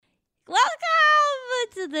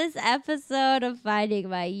to this episode of Finding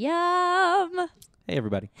My Yum. Hey,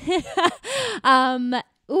 everybody.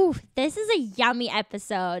 This is a yummy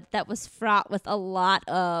episode that was fraught with a lot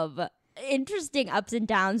of interesting ups and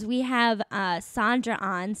downs. We have Sandra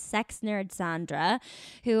on, Sex Nerd Sandra,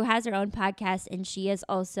 who has her own podcast, and she is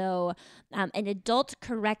also an adult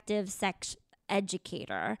corrective sex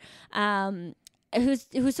educator.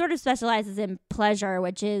 Who sort of specializes in pleasure,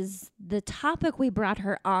 which is the topic we brought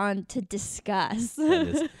her on to discuss.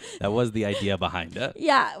 That was the idea behind it.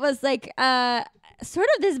 Yeah, it was like sort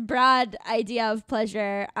of this broad idea of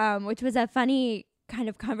pleasure, which was a funny kind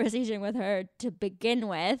of conversation with her to begin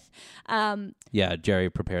with. Yeah, Jerry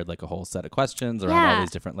prepared like a whole set of questions around all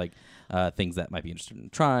these different like things that might be interested in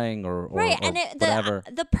trying or right. Or and whatever.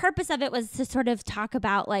 The purpose of it was to sort of talk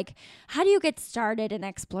about like, how do you get started in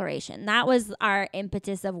exploration? That was our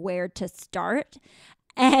impetus of where to start.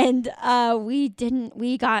 And we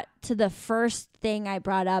got to the first thing I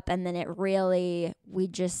brought up, and then we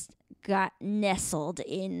just got nestled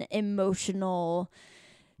in emotional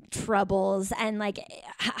troubles and like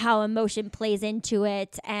how emotion plays into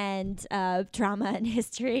it, and trauma and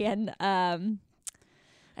history and attachment.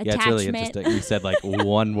 Yeah, it's really interesting. You said like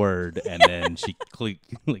one word, and then she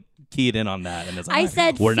keyed in on that, and it's like, I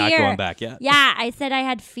said we're fear. not going back yet. Yeah, I said I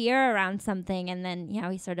had fear around something, and then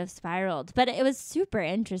we sort of spiraled, but it was super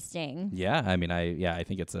interesting. Yeah, I mean, I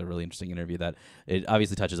think it's a really interesting interview that it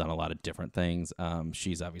obviously touches on a lot of different things.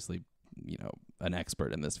 She's obviously an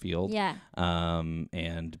expert in this field. Yeah.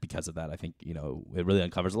 And because of that, I think, it really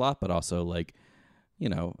uncovers a lot, but also like,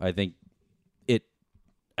 I think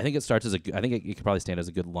it starts as I think it could probably stand as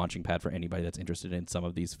a good launching pad for anybody that's interested in some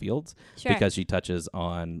of these fields. Sure. Because she touches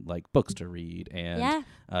on like books to read and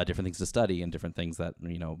different things to study and different things that,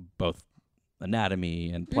 both anatomy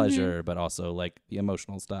and pleasure, but also like the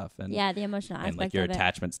emotional stuff and the emotional aspect and like your of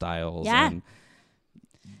attachment styles. Yeah. And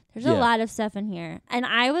there's a lot of stuff in here. And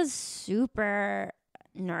I was super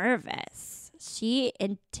nervous. She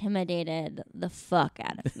intimidated the fuck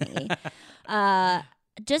out of me.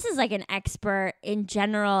 Just as like an expert in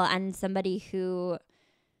general and somebody who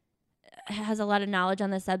has a lot of knowledge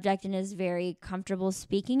on the subject and is very comfortable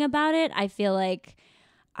speaking about it, I feel like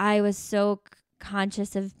I was so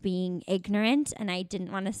conscious of being ignorant and I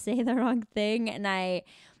didn't want to say the wrong thing. And I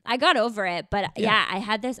got over it. But I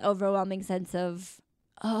had this overwhelming sense of,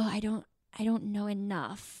 I don't know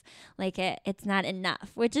enough. Like it's not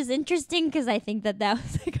enough, which is interesting because I think that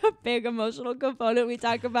was like a big emotional component we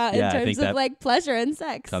talk about in terms of like pleasure and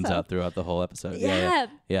sex. Comes out throughout the whole episode. Yeah.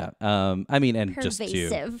 I mean, and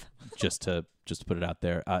pervasive. just to put it out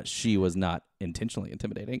there, she was not intentionally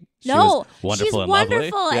intimidating. She's wonderful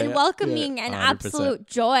and welcoming and 100%. Absolute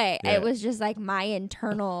joy. Yeah. It was just like my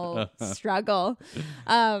internal struggle.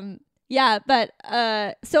 But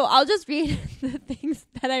so I'll just read the things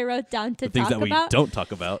that I wrote down to talk about. Things that we don't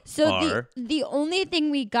talk about are... the only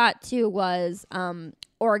thing we got to was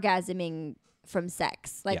orgasming from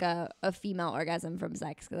sex, like a female orgasm from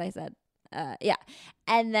sex, because I said,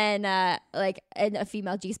 and then like in a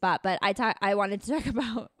female G-spot. But I wanted to talk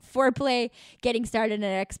about foreplay, getting started in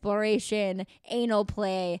exploration, anal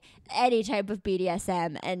play, any type of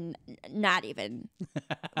BDSM, and I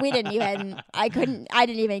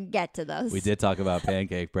didn't even get to those. We did talk about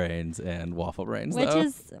pancake brains and waffle brains, which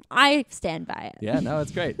is, I stand by it. Yeah, no,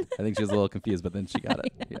 it's great. I think she was a little confused, but then she got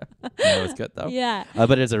it. Yeah, that was good though. Yeah,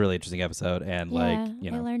 but it's a really interesting episode, and I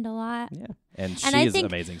learned a lot. Yeah, and she's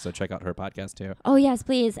amazing. So check out her podcast too. Oh yes,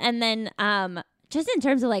 please. And then just in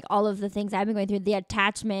terms of like all of the things I've been going through, the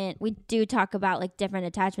attachment, we do talk about like different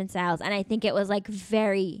attachment styles, and I think it was like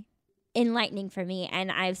very enlightening for me,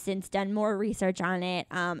 and I've since done more research on it,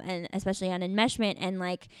 and especially on enmeshment, and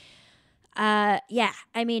like I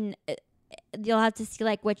mean, you'll have to see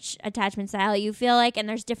like which attachment style you feel like, and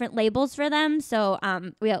there's different labels for them, so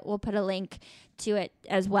we'll put a link to it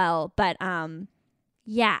as well. But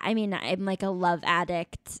I mean, I'm like a love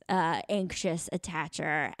addict, anxious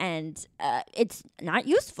attacher, and it's not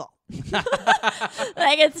useful.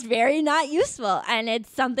 Like, it's very not useful, and it's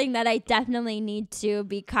something that I definitely need to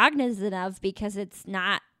be cognizant of because it's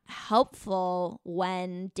not helpful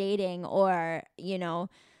when dating or,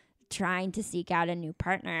 trying to seek out a new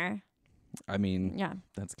partner. I mean,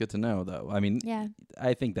 that's good to know, though. I mean,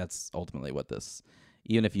 I think that's ultimately what this,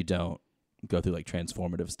 even if you don't go through like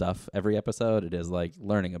transformative stuff every episode, it is like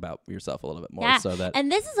learning about yourself a little bit more. Yeah. So that,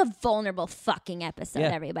 and this is a vulnerable fucking episode,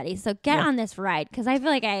 everybody. So get on this ride, because I feel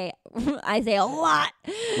like I say a lot.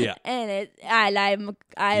 Yeah. And I'm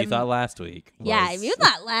you thought last week was... Yeah, you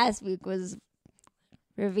thought last week was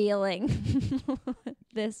revealing.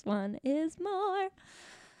 This one is more.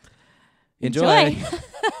 Enjoy.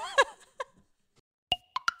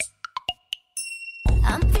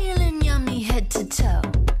 to toe.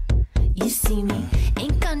 You see me,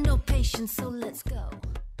 ain't got no patience, so let's go.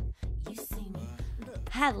 You see me.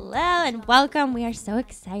 Hello and welcome. We are so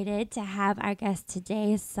excited to have our guest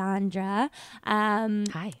today, Sandra.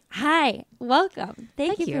 Hi. Hi. Welcome.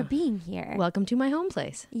 Thank you you for being here. Welcome to my home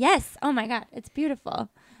place. Yes. Oh my God. It's beautiful.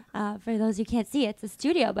 For those who can't see, it's a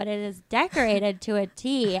studio, but it is decorated to a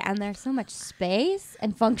T, and there's so much space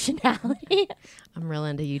and functionality. I'm real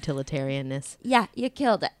into utilitarianness. Yeah, you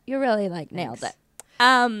killed it. You really nailed it.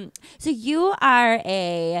 So you are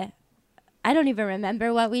I don't even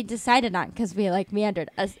remember what we decided on because we meandered.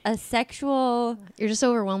 A sexual. You're just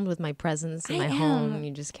overwhelmed with my presence in my home.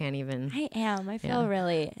 You just can't even. I am. I feel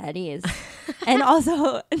really at ease. And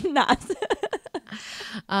also not.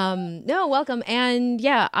 No, welcome. And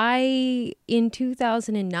yeah, in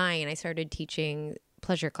 2009, I started teaching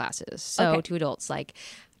pleasure classes. So to adults, like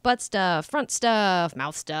butt stuff, front stuff,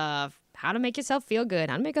 mouth stuff, how to make yourself feel good,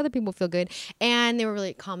 how to make other people feel good. And they were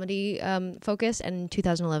really comedy focused. And in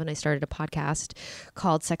 2011, I started a podcast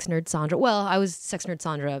called Sex Nerd Sandra. Well, I was Sex Nerd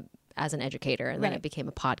Sandra as an educator, and then it became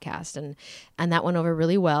a podcast. And that went over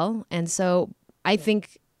really well. And so I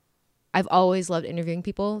think I've always loved interviewing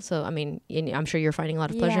people. So, I mean, I'm sure you're finding a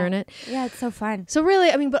lot of pleasure in it. Yeah, it's so fun. So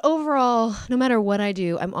really, I mean, but overall, no matter what I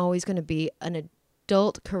do, I'm always going to be an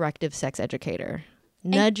adult corrective sex educator.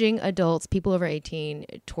 Nudging adults, people over 18,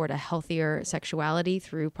 toward a healthier sexuality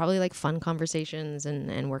through probably fun conversations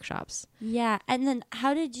and workshops. Yeah. And then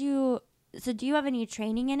do you have any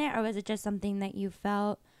training in it, or was it just something that you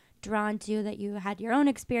felt drawn to, that you had your own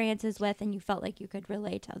experiences with and you felt like you could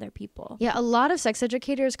relate to other people? Yeah, a lot of sex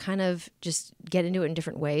educators kind of just get into it in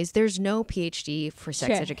different ways. There's no PhD for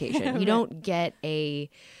sex education. You don't get a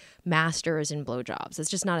master's in blowjobs.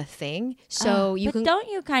 It's just not a thing. So don't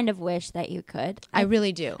you kind of wish that you could? I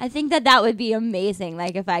really do. I think that would be amazing.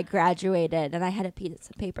 Like if I graduated and I had a piece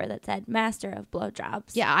of paper that said Master of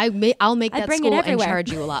Blowjobs. Yeah, I'll make that school and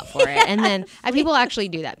charge you a lot for it. And then people actually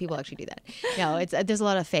do that. No, there's a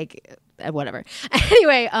lot of fake whatever.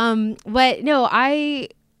 Anyway, but no,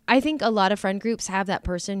 I think a lot of friend groups have that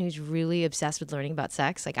person who's really obsessed with learning about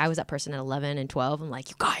sex. Like I was that person at 11 and 12. I'm like,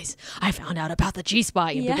 you guys, I found out about the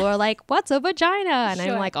G-spot. And people are like, what's a vagina? And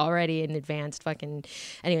I'm already in advanced fucking.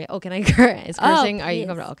 Anyway, can I curse? Is cursing? Are you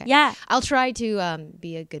comfortable? Okay. Yeah. I'll try to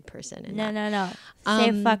be a good person. And no.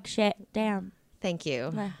 Say fuck shit. Damn. Thank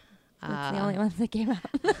you. That's the only ones that came out.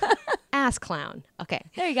 Ass clown. Okay.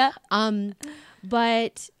 There you go.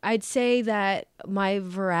 But I'd say that my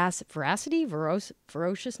ferociousness,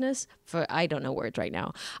 I don't know words right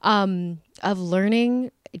now, of learning,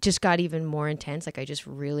 it just got even more intense. Like I just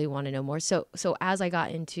really want to know more. So as I got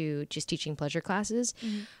into just teaching pleasure classes,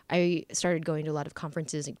 I started going to a lot of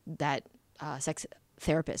conferences that sex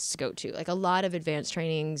therapists go to, like a lot of advanced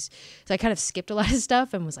trainings. So I kind of skipped a lot of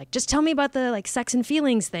stuff and was like, just tell me about the sex and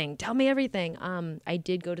feelings thing. Tell me everything. I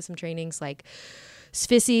did go to some trainings like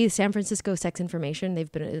SFISI, San Francisco Sex Information.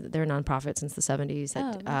 They're a nonprofit since the 70s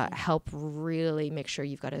that help really make sure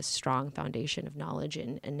you've got a strong foundation of knowledge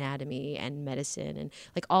in anatomy and medicine and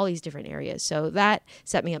all these different areas. So that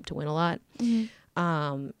set me up to win a lot. And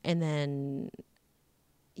then,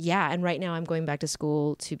 and right now I'm going back to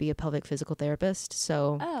school to be a pelvic physical therapist.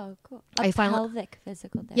 So cool. Pelvic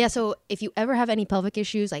physical therapist. Yeah, so if you ever have any pelvic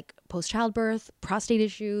issues like post-childbirth, prostate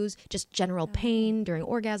issues, just general pain during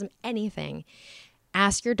orgasm, anything,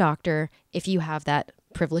 ask your doctor, if you have that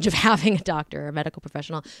privilege of having a doctor or a medical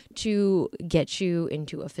professional, to get you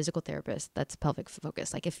into a physical therapist that's pelvic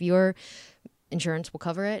focused. Like if your insurance will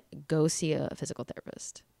cover it, go see a physical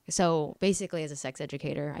therapist. So basically, as a sex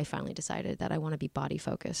educator, I finally decided that I want to be body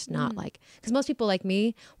focused, not because most people like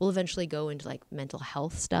me will eventually go into mental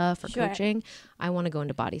health stuff or coaching. I want to go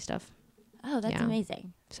into body stuff. Oh, that's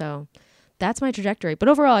amazing. So that's my trajectory. But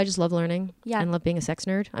overall, I just love learning and love being a sex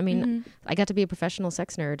nerd. I mean, I got to be a professional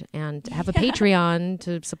sex nerd and have a Patreon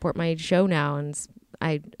to support my show now. And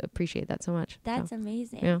I appreciate that so much. That's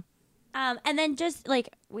amazing. Yeah. And then just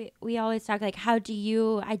we always talk how do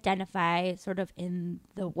you identify sort of in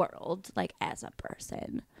the world as a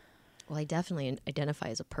person? Well, I definitely identify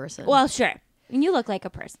as a person. Well, sure. And you look like a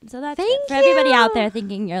person, so that's Thank for everybody out there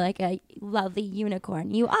thinking you're a lovely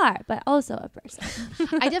unicorn. You are, but also a person.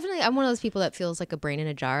 I'm one of those people that feels like a brain in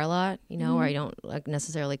a jar a lot, where I don't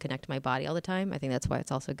necessarily connect to my body all the time. I think that's why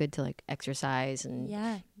it's also good to exercise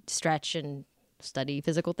and stretch and study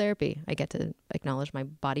physical therapy. I get to acknowledge my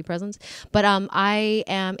body presence. But I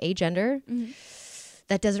am agender.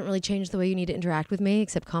 That doesn't really change the way you need to interact with me,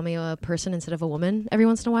 except call me a person instead of a woman every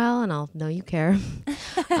once in a while, and I'll know you care.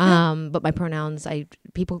 But my pronouns,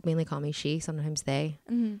 people mainly call me she, sometimes they.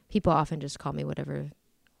 People often just call me whatever.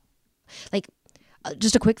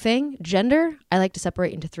 Just a quick thing, gender, I like to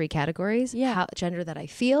separate into 3 categories. Yeah. Gender that I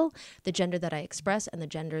feel, the gender that I express, and the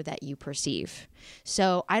gender that you perceive.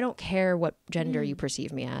 So I don't care what gender you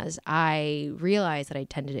perceive me as. I realize that I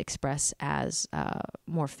tend to express as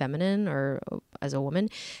more feminine or as a woman.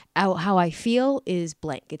 How I feel is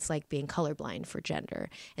blank. It's like being colorblind for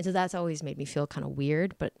gender. And so that's always made me feel kind of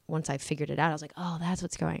weird. But once I figured it out, I was like, oh, that's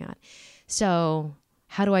what's going on. So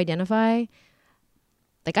how to identify?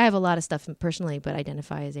 Like, I have a lot of stuff personally, but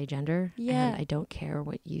identify as agender. Yeah. And I don't care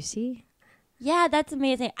what you see. Yeah, that's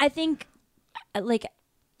amazing. I think, like,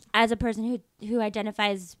 as a person who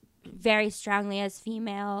identifies very strongly as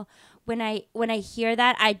female, when I hear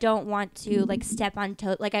that, I don't want to like step on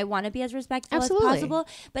toes. Like, I want to be as respectful Absolutely. as possible,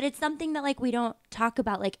 but it's something that like we don't talk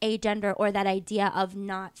about, like agender or that idea of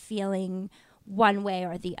not feeling one way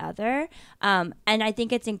or the other. And I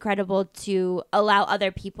think it's incredible to allow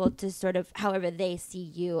other people to sort of, however they see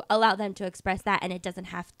you, allow them to express that, and it doesn't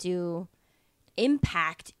have to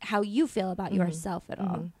impact how you feel about yourself at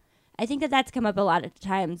all. I think that that's come up a lot of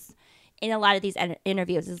times in a lot of these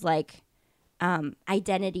interviews, is like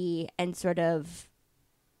identity and sort of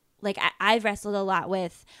like I've wrestled a lot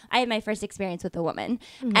with. I had my first experience with a woman,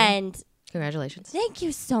 and Congratulations. thank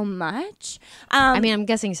you so much. I mean, I'm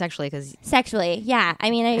guessing sexually because Sexually, yeah. I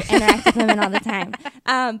mean, I interact with women all the time.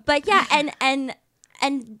 But yeah,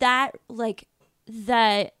 and that like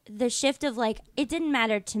the shift of like, it didn't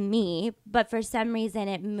matter to me, but for some reason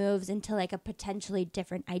it moves into like a potentially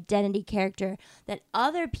different identity character that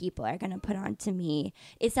other people are going to put on to me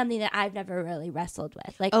is something that I've never really wrestled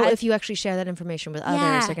with. Like, if you actually share that information with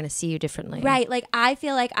others, they're going to see you differently. Right. Like, I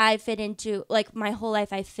feel like I fit into, like, my whole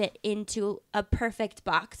life I fit into a perfect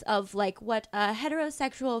box of like what a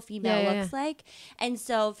heterosexual female looks like. And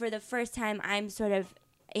so for the first time, I'm sort of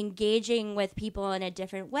engaging with people in a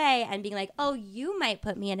different way and being like, oh, you might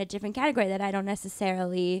put me in a different category that I don't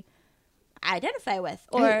necessarily identify with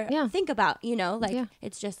or think about, you know, like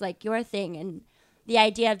it's just like your thing. And the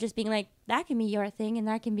idea of just being like, that can be your thing and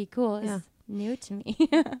that can be cool is new to me.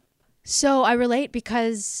 So I relate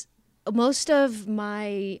because most of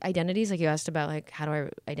my identities, like you asked about, like, how do I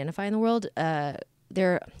identify in the world?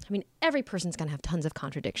 Every person's going to have tons of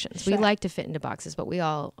contradictions. Sure. We like to fit into boxes, but we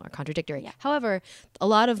all are contradictory. Yeah. However, a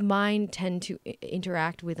lot of mine tend to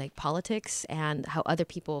interact with like politics and how other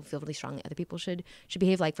people feel really strongly other people should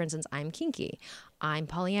behave. Like, for instance, I'm kinky. I'm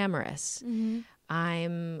polyamorous.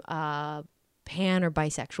 I'm pan or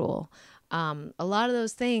bisexual. A lot of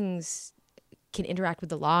those things can interact with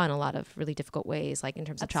the law in a lot of really difficult ways, like in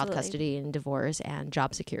terms of child custody and divorce and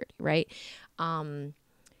job security, right?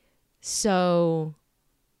 So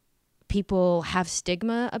people have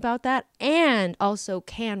stigma about that and also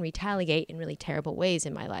can retaliate in really terrible ways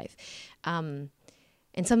in my life. And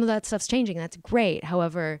some of that stuff's changing. That's great.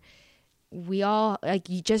 However, we all, like,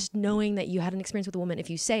 you just knowing that you had an experience with a woman, if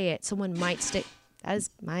you say it, someone might stick. As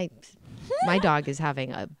my dog is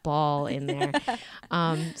having a ball in there.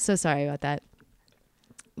 So sorry about that.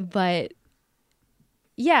 But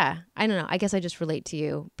yeah, I don't know. I guess I just relate to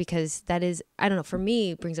you because that is, I don't know, for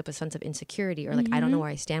me, brings up a sense of insecurity or like, I don't know where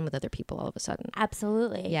I stand with other people all of a sudden.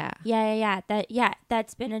 Absolutely. Yeah.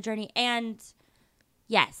 That's been a journey. And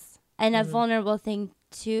yes, and a vulnerable thing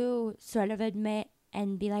to sort of admit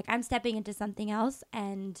and be like, I'm stepping into something else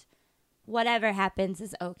and whatever happens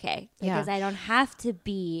is okay. Because I don't have to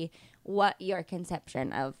be what your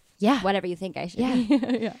conception of whatever you think I should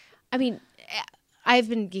be. I mean, I've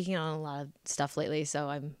been geeking on a lot of stuff lately, so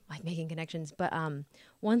I'm like making connections. But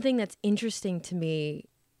one thing that's interesting to me,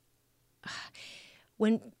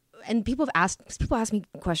 people ask me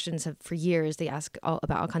questions for years. They ask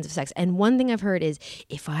about all kinds of sex, and one thing I've heard is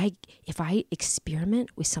if I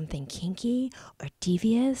experiment with something kinky or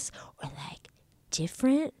devious or like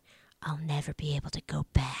different, I'll never be able to go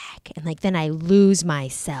back. And like, then I lose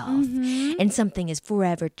myself and something is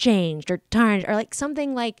forever changed or tarnished or like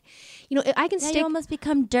something like, you know, I can stick. You almost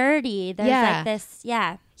become dirty. There's like this.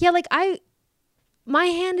 Yeah. Yeah. Like my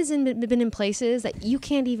hand has been in places that you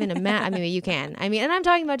can't even imagine. I mean, you can. I mean, and I'm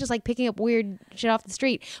talking about just like picking up weird shit off the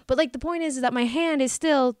street. But like the point is that my hand is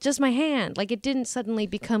still just my hand. Like it didn't suddenly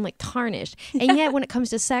become like tarnished. And yet when it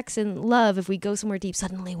comes to sex and love, if we go somewhere deep,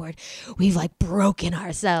 suddenly we've like broken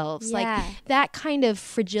ourselves. Yeah. Like that kind of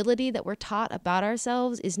fragility that we're taught about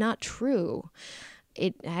ourselves is not true.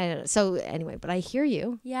 So anyway, but I hear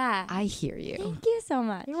you. Yeah. I hear you. Thank you so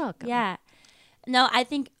much. You're welcome. Yeah. No, I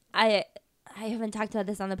think I haven't talked about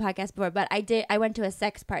this on the podcast before, but I went to a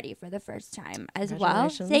sex party for the first time as well.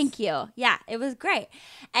 Thank you. Yeah, it was great.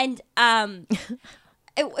 And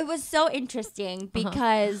it was so interesting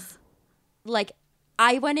because like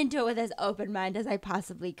I went into it with as open mind as I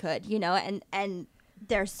possibly could, you know, and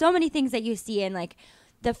there's so many things that you see in like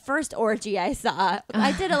the first orgy I saw.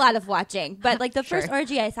 I did a lot of watching, but like the first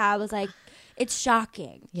orgy I saw, I was like, it's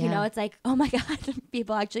shocking. You know, it's like, oh my God,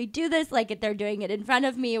 people actually do this. Like they're doing it in front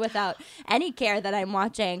of me without any care that I'm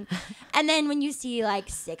watching. And then when you see like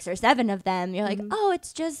 6 or 7 of them, you're like, oh,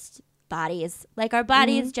 it's just bodies. Like our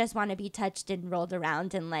bodies just want to be touched and rolled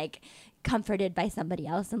around and like comforted by somebody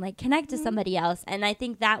else and like connect to somebody else. And I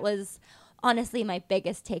think that was honestly my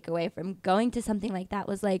biggest takeaway from going to something like that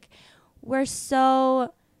was like, we're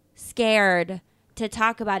so scared to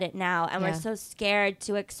talk about it now, and we're so scared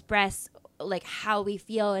to express like how we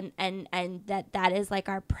feel, and that is like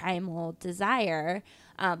our primal desire,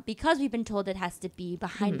 because we've been told it has to be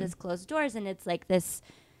behind this closed doors, and it's like this,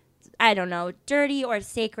 I don't know, dirty or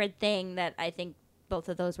sacred thing that I think both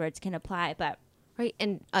of those words can apply. But right,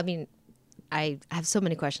 and I mean, I have so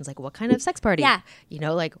many questions, like what kind of sex party? Yeah. You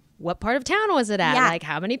know, like what part of town was it at? Yeah. Like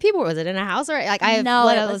how many people? Was it in a house? Or like I have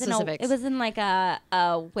it was specifics. It was in like a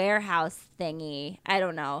warehouse thingy. I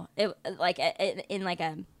don't know. It like in like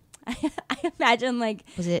a I imagine like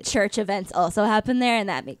was it church events also happen there, and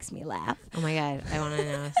that makes me laugh. Oh my God, I want to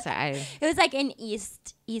know. Sorry. It was like in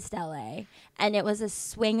East LA, and it was a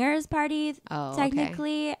swingers party.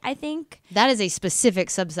 Technically, okay. I think that is a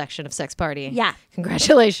specific subsection of sex party. Yeah,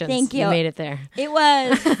 congratulations. Thank you. You made it there. It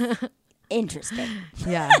was interesting.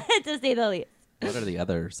 Yeah, to say the least. What are the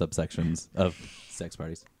other subsections of sex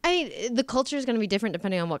parties? I mean, the culture is going to be different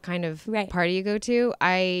depending on what kind of party you go to.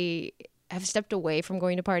 I've stepped away from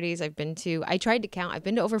going to parties. I tried to count. I've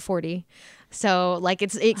been to over 40. So like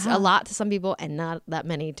it's a lot to some people and not that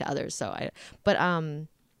many to others. So that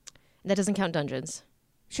doesn't count dungeons.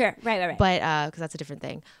 Sure. Right. But, cause that's a different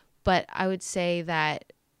thing. But I would say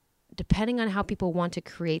that depending on how people want to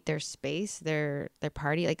create their space, their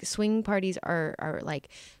party, like swing parties are like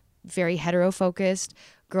very hetero focused,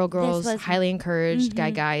 girls highly encouraged,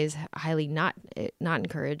 guys highly not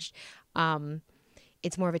encouraged.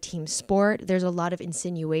 It's more of a team sport. There's a lot of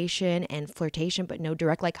insinuation and flirtation, but no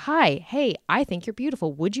direct like, hi, hey, I think you're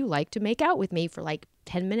beautiful. Would you like to make out with me for like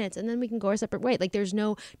 10 minutes and then we can go our separate way? Like there's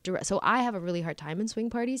no direct. So I have a really hard time in swing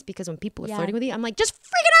parties because when people are flirting with you, I'm like, just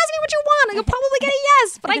freaking ask me what you want. You'll probably get a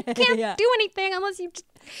yes, but I can't do anything unless you just...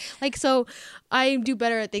 Like, so I do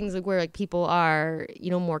better at things like where like people are, you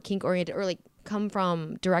know, more kink oriented or like come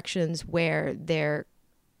from directions where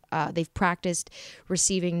they've practiced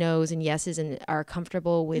receiving no's and yeses and are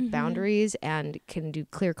comfortable with boundaries and can do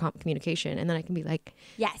clear communication. And then I can be like,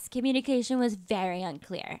 yes, communication was very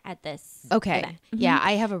unclear at this event. Yeah,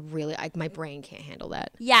 I have my brain can't handle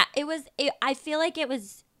that. Yeah, I feel like it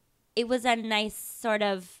was a nice sort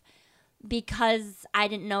of, because I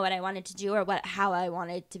didn't know what I wanted to do or how I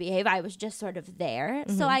wanted to behave. I was just sort of there.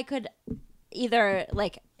 So I could either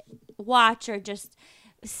like watch or just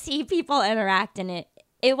see people interact in it.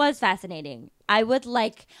 It was fascinating. I would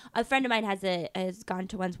like, a friend of mine has gone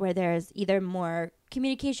to ones where there's either more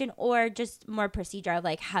communication or just more procedure of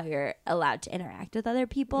like how you're allowed to interact with other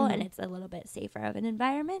people, and it's a little bit safer of an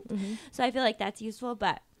environment. So I feel like that's useful.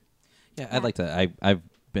 But yeah, I'd like to. I've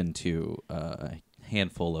been to a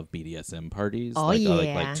handful of BDSM parties. Oh,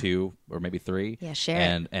 like 2 or maybe 3. Yeah,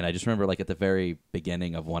 share. And I just remember like at the very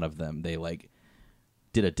beginning of one of them, they like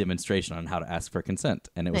did a demonstration on how to ask for consent,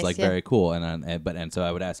 and it was like very cool. And so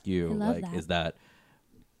I would ask you, like, is that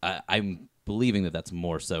I'm believing that that's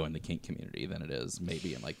more so in the kink community than it is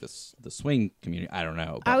maybe in like the swing community. I don't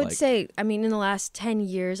know. But I would say, I mean, in the last 10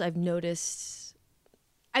 years, I've noticed.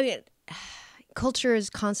 I mean, culture is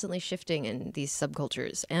constantly shifting in these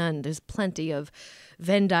subcultures, and there's plenty of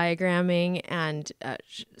Venn diagramming, and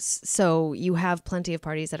so you have plenty of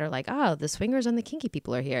parties that are like, oh, the swingers and the kinky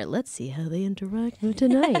people are here. Let's see how they interact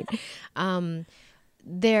tonight.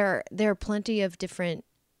 There are plenty of different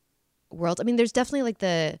worlds. I mean, there's definitely like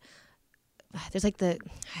I'm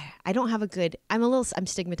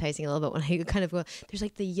stigmatizing a little bit when I kind of go, there's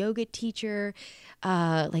like the yoga teacher,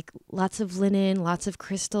 like lots of linen, lots of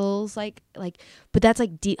crystals, like, but that's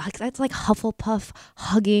like deep, like that's like Hufflepuff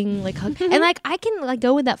hugging, like hug. And like, I can like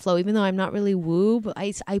go with that flow, even though I'm not really woo, but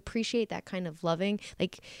I appreciate that kind of loving,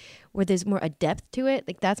 like where there's more a depth to it.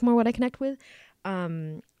 Like that's more what I connect with.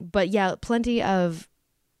 But yeah, plenty of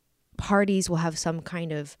parties will have some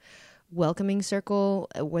kind of welcoming circle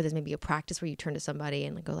where there's maybe a practice where you turn to somebody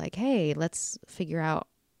and go like, hey, let's figure out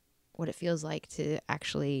what it feels like to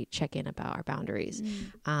actually check in about our boundaries.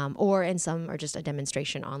 Or in some are just a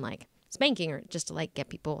demonstration on like spanking, or just to like get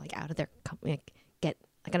people like out of their, like, get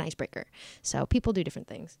like an icebreaker. So people do different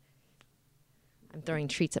things. I'm throwing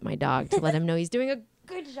treats at my dog to let him know he's doing a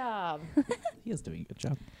good job. He is doing a good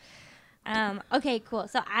job. Okay, cool.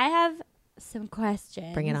 So I have some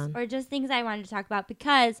questions. Bring it on. Or just things I wanted to talk about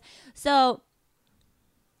because so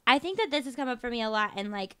I think that this has come up for me a lot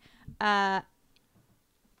and like I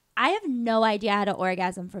have no idea how to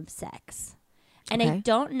orgasm from sex. And I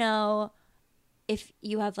don't know if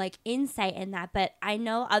you have like insight in that, but I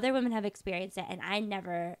know other women have experienced it and I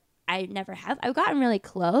never have. I've gotten really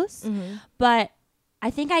close, but I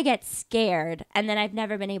think I get scared and then I've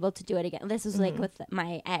never been able to do it again. This was like with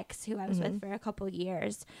my ex who I was with for a couple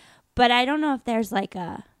years. But I don't know if there's like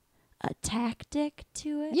a tactic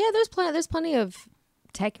to it. Yeah, there's plenty of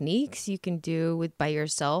techniques you can do by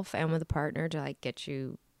yourself and with a partner to like get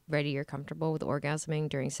you ready or comfortable with orgasming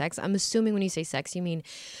during sex. I'm assuming when you say sex, you mean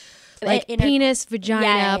like penis,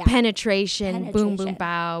 vagina, penetration, boom, boom,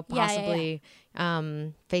 bow, possibly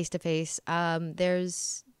face to face.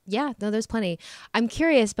 There's plenty. I'm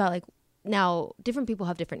curious about like now different people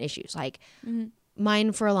have different issues. Like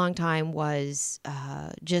mine for a long time was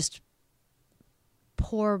just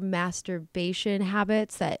poor masturbation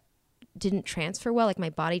habits that didn't transfer well. Like my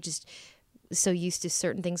body just so used to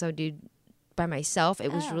certain things I would do by myself.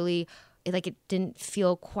 It was really it didn't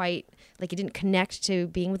feel quite like it didn't connect to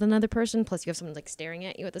being with another person. Plus you have someone like staring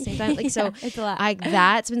at you at the same time. Like so it's a lot.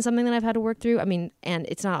 That's been something that I've had to work through. I mean, and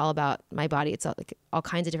it's not all about my body. It's all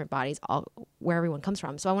kinds of different bodies, all where everyone comes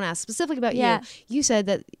from. So I want to ask specifically about you. You said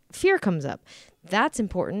that fear comes up. That's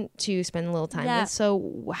important to spend a little time with.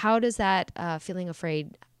 So how does that feeling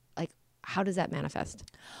afraid, like how does that manifest?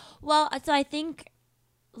 Well, so I think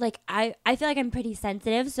like I feel like I'm pretty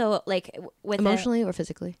sensitive. So like with emotionally or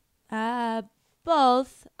physically?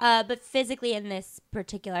 Both, but physically in this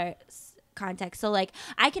particular context. So like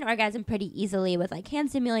I can orgasm pretty easily with like hand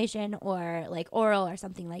stimulation or like oral or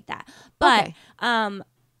something like that. But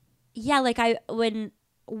yeah, like when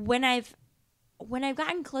I've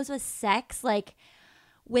gotten close with sex, like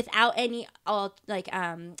without any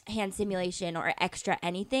hand stimulation or extra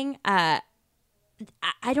anything, I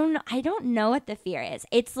don't know what the fear is.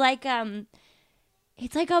 It's like a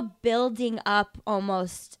building up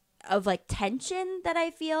almost of like tension that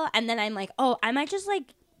I feel, and then I'm like, oh, I might just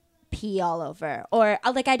like pee all over, or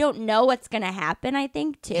like I don't know what's gonna happen. I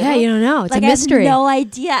think too. Yeah, you don't know. It's like, a mystery. I have no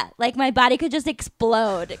idea. Like my body could just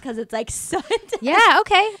explode because it's like so intense. Yeah.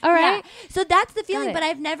 Okay. All right. Yeah. So that's the feeling, but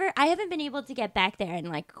I haven't been able to get back there in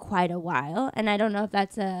like quite a while, and I don't know if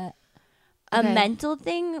that's a mental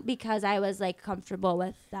thing because I was like comfortable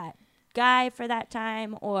with that guy for that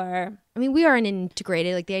time, or I mean, we are an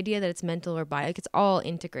integrated, like the idea that it's mental or body, like it's all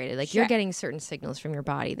integrated. Like you're getting certain signals from your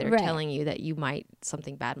body that are telling you that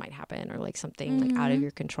something bad might happen, or like something like out of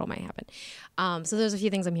your control might happen. So there's a few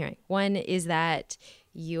things I'm hearing. One is that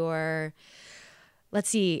you're, let's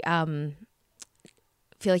see, feel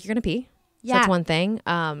like you're gonna pee. So that's one thing.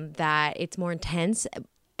 That it's more intense,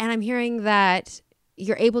 and I'm hearing that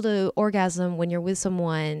you're able to orgasm when you're with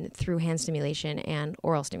someone through hand stimulation and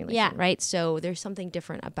oral stimulation, right? So there's something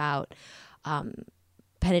different about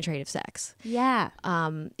penetrative sex. Yeah.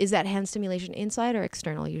 Is that hand stimulation inside or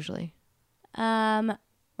external usually? Or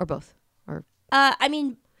both? Or I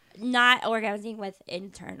mean, not orgasming with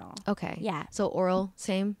internal. Okay. Yeah. So oral,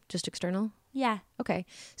 same, just external? Yeah. Okay.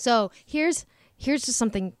 So here's just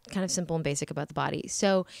something kind of simple and basic about the body.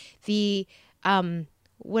 So the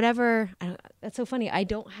that's so funny. I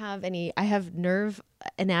have nerve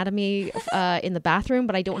anatomy in the bathroom,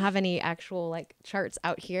 but I don't have any actual like charts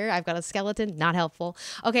out here. I've got a skeleton, not helpful.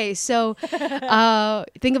 Okay, so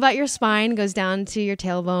think about your spine goes down to your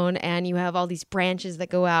tailbone, and you have all these branches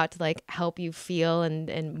that go out to like help you feel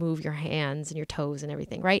and move your hands and your toes and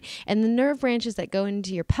everything, right? And the nerve branches that go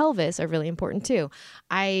into your pelvis are really important too.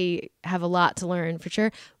 I have a lot to learn for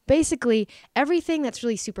sure. Basically, everything that's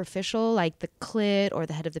really superficial, like the clit or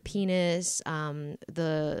the head of the penis,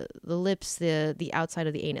 the lips, the outside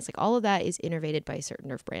of the anus, like all of that is innervated by a certain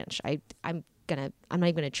nerve branch. I'm not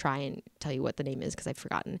even gonna try and tell you what the name is because I've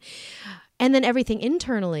forgotten. And then everything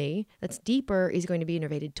internally that's deeper is going to be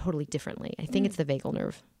innervated totally differently. I think it's the vagal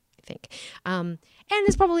nerve. I think, and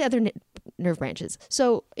there's probably other nerve branches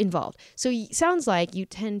so involved. So it sounds like you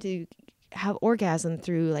tend to have orgasm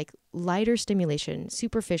through like lighter stimulation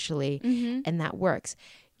superficially, and that works.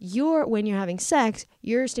 When you're having sex,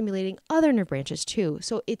 you're stimulating other nerve branches too.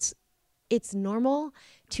 So it's normal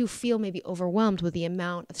to feel maybe overwhelmed with the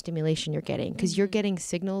amount of stimulation you're getting because you're getting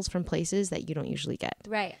signals from places that you don't usually get.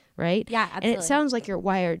 Right? Yeah, absolutely. And it sounds like you're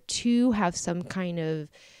wired to have some kind of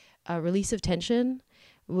release of tension,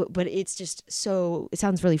 but it's just so, it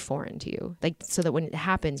sounds really foreign to you. Like, so that when it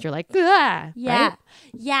happens, you're like, ah! Yeah. Right?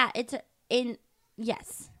 Yeah.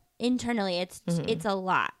 Yes. Internally, it's a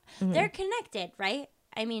lot. They're connected, right?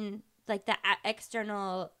 I mean, like the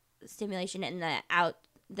external stimulation in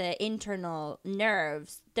the internal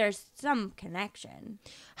nerves, there's some connection.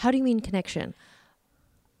 How do you mean connection?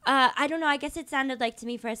 I don't know. I guess it sounded like to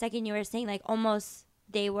me for a second you were saying like almost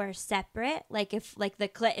they were separate. Like if like the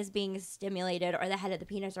clit is being stimulated or the head of the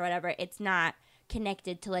penis or whatever, it's not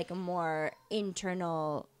connected to like a more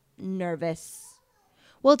internal nervous.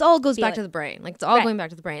 Well, it all goes back to the brain. Like it's all going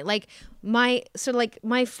back to the brain. Like my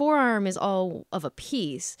forearm is all of a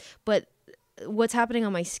piece, but what's happening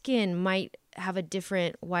on my skin might have a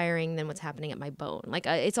different wiring than what's happening at my bone. Like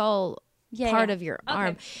it's all part of your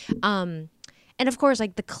arm. And of course,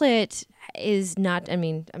 like the clit is not, I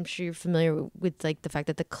mean, I'm sure you're familiar with like the fact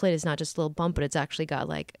that the clit is not just a little bump, but it's actually got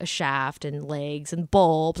like a shaft and legs and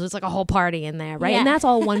bulbs. It's like a whole party in there, right? Yeah. And that's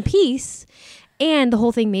all one piece. And the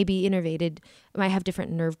whole thing may be innervated. It might have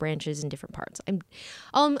different nerve branches in different parts.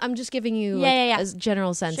 I'm just giving you a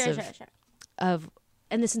general sense of,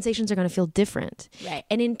 and the sensations are going to feel different. Right.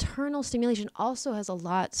 And internal stimulation also has a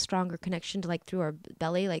lot stronger connection to like through our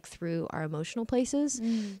belly, like through our emotional places.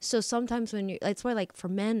 So sometimes that's why like for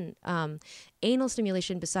men, anal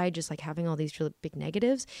stimulation, besides just like having all these really big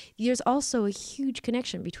negatives, there's also a huge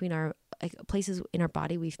connection between our like, places in our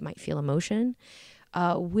body we might feel emotion.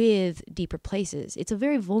 With deeper places. It's a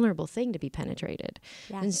very vulnerable thing to be penetrated.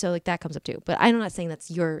 Yeah. And so like that comes up too. But I'm not saying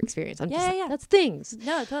that's your experience. I'm just that's things.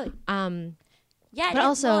 No, totally. Yeah, but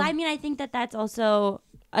also I mean I think that's also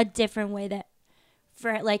a different way that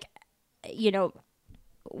for like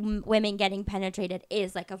women getting penetrated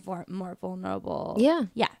is like a more vulnerable. Yeah.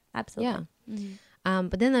 Yeah, absolutely. Yeah. Mm-hmm.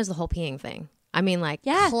 But then there's the whole peeing thing. I mean like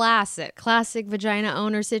classic vagina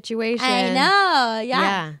owner situation. I know.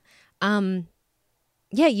 Yeah. Yeah.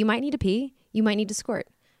 Yeah, you might need to pee. You might need to squirt.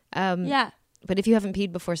 But if you haven't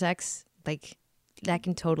peed before sex, like that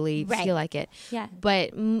can totally feel like it. Yeah.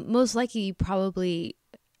 But most likely you probably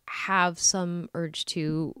have some urge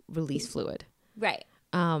to release fluid. Right.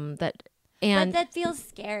 But that feels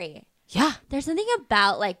scary. Yeah. There's something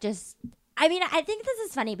about like just. I mean, I think this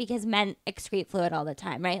is funny because men excrete fluid all the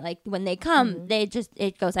time, right? Like when they come,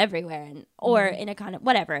 it goes everywhere, or in a condom,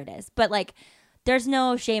 whatever it is. But like. There's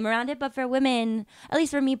no shame around it, but for women, at least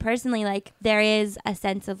for me personally, like there is a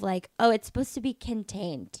sense of like, oh, it's supposed to be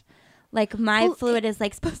contained. Like my fluid is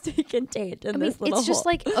like supposed to be contained in this little it's just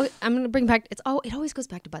hole. Like I'm gonna bring back. It always goes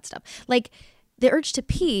back to butt stuff. Like the urge to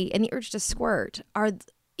pee and the urge to squirt are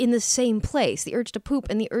in the same place. The urge to poop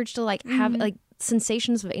and the urge to like have like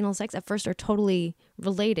sensations of anal sex at first are totally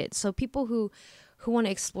related. So people who want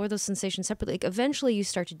to explore those sensations separately, like eventually you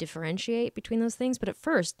start to differentiate between those things, but at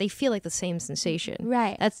first they feel like the same sensation.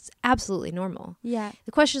 Right. That's absolutely normal. Yeah.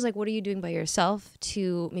 The question is like, what are you doing by yourself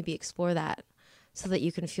to maybe explore that so that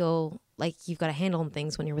you can feel like you've got a handle on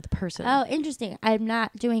things when you're with a person? Oh, interesting. I'm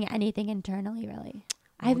not doing anything internally, really.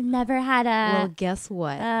 I've never had a... Well, guess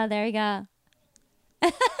what? Oh, there you go.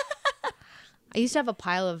 I used to have a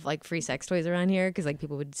pile of like free sex toys around here because like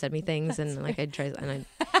people would send me things and like I'd try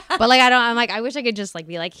but like I'm like I wish I could just like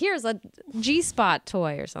be like here's a G-spot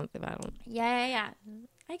toy or something. I don't. Yeah.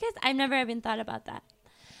 I guess I've never even thought about that.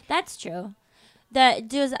 That's true.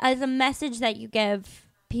 As a message that you give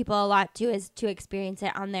people a lot too is to experience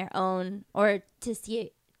it on their own or to see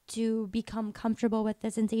it, to become comfortable with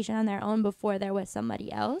the sensation on their own before they're with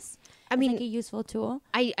somebody else. I mean, like a useful tool.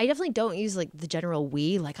 I definitely don't use like the general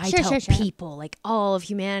we. Like I tell people, like all of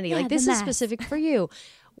humanity, like this is specific for you.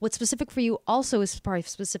 What's specific for you also is probably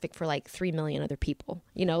specific for like 3 million other people.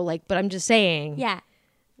 You know, like. But I'm just saying. Yeah.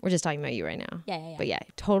 We're just talking about you right now. Yeah. But yeah,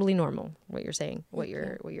 totally normal what you're saying, what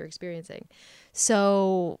you're experiencing.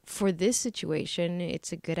 So for this situation,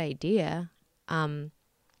 it's a good idea.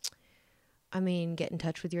 I mean, get in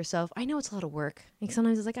touch with yourself. I know it's a lot of work. Like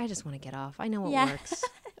sometimes it's like I just want to get off. I know what works.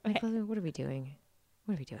 Like, what are we doing?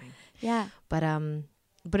 What are we doing? Yeah. But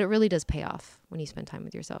it really does pay off when you spend time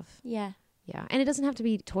with yourself. Yeah. Yeah. And it doesn't have to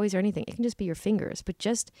be toys or anything. It can just be your fingers. But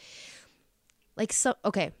just like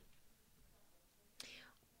okay.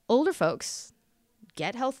 Older folks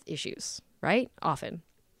get health issues, right? Often.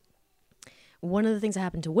 One of the things that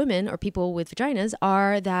happen to women or people with vaginas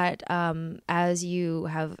are that as you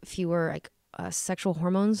have fewer like sexual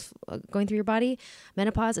hormones going through your body,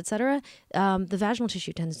 menopause, etc., the vaginal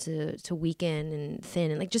tissue tends to weaken and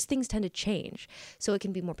thin, and like just things tend to change. So it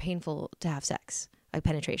can be more painful to have sex, like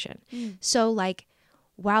penetration. So like,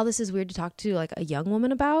 while this is weird to talk to like a young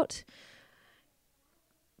woman about,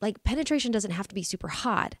 like penetration doesn't have to be super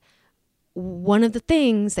hot. One of the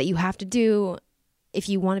things that you have to do if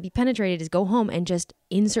you want to be penetrated is go home and just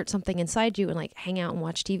insert something inside you and like hang out and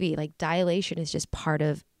watch TV. Like dilation is just part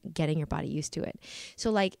of getting your body used to it. So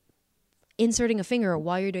like inserting a finger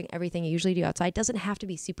while you're doing everything you usually do outside. It doesn't have to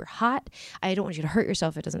be super hot. I don't want you to hurt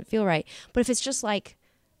yourself if it doesn't feel right. But if it's just like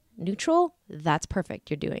neutral, that's perfect.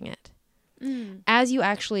 You're doing it. As you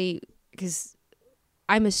actually, because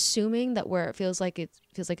I'm assuming that where it feels like it's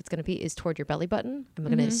going to be is toward your belly button. I'm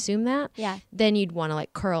going to assume that. Yeah. Then you'd want to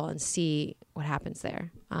like curl and see what happens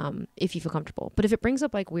there, if you feel comfortable. But if it brings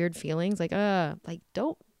up like weird feelings, like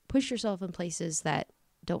don't push yourself in places that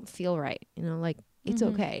don't feel right. You know, like it's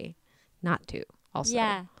okay not to. Also.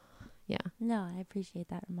 Yeah. Yeah. No, I appreciate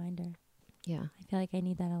that reminder. Yeah. I feel like I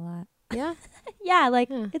need that a lot. Yeah. Yeah, like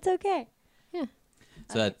it's okay. Yeah.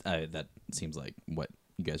 So that seems like what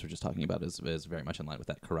you guys were just talking about is very much in line with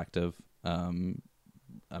that corrective. I'm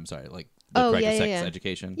sorry, like the corrective sex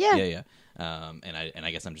education. Yeah. And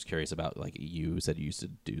I guess I'm just curious about, like, you said you used to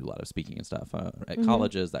do a lot of speaking and stuff at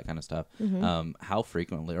colleges, that kind of stuff. How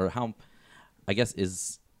frequently, or how, I guess,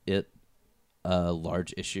 is it a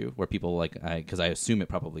large issue where people because I assume it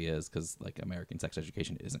probably is, because like American sex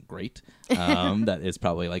education isn't great. That is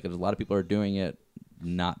probably like a lot of people are doing it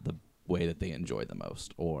not the way that they enjoy the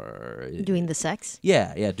most, or Doing the sex?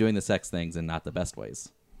 Yeah, doing the sex things in not the best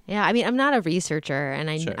ways. Yeah, I mean, I'm not a researcher,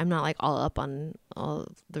 and Sure. I'm not like all up on all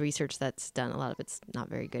the research that's done. A lot of it's not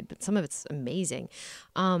very good, but some of it's amazing.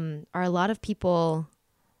 Are a lot of people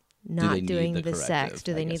not doing the sex?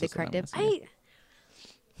 Do they need the corrective?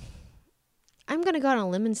 I'm gonna go on a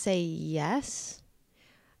limb and say yes.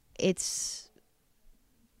 I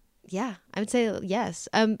would say yes.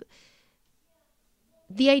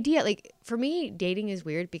 The idea, like, for me, dating is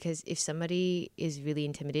weird because if somebody is really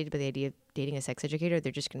intimidated by the idea of dating a sex educator,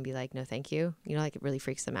 they're just going to be like, no, thank you. You know, like, it really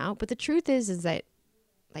freaks them out. But the truth is that,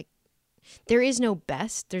 like, there is no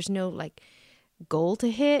best. There's no, like, goal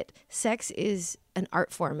to hit. Sex is an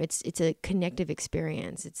art form. It's a connective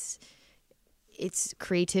experience. It's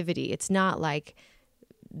creativity. It's not, like,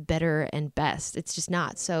 better and best. It's just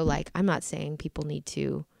not. So, like, I'm not saying people need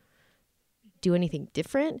to do anything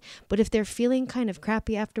different, but if they're feeling kind of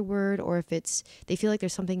crappy afterward, or if they feel like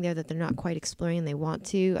there's something there that they're not quite exploring and they want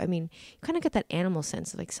to, I mean, you kind of get that animal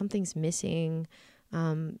sense of like something's missing.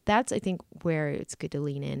 That's, I think, where it's good to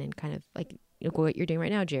lean in and kind of like, you know, what you're doing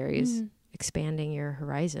right now, Jerry, is expanding your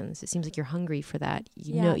horizons. It seems like you're hungry for that.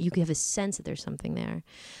 You know, you have a sense that there's something there.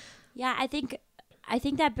 Yeah, I think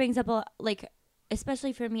that brings up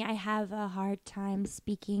especially for me, I have a hard time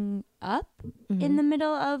speaking up in the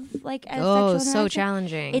middle of like a sexual interaction. So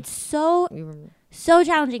challenging. It's so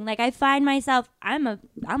challenging. Like, I find myself, I'm a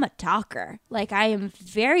talker. Like, I am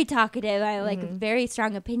very talkative. I like very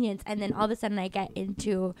strong opinions, and then all of a sudden I get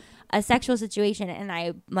into a sexual situation and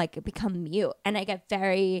I like become mute, and I get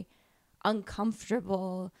very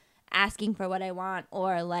uncomfortable asking for what I want,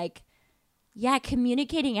 or like,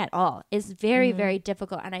 communicating at all is very, very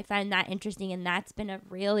difficult. And I find that interesting. And that's been a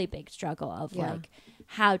really big struggle of like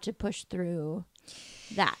how to push through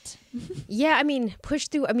that. Yeah, I mean, push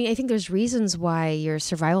through. I mean, I think there's reasons why your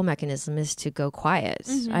survival mechanism is to go quiet.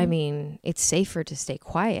 I mean, it's safer to stay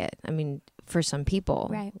quiet. I mean, for some people,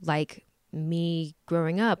 right. Like me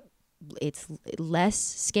growing up, it's less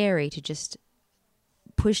scary to just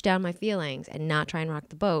push down my feelings and not try and rock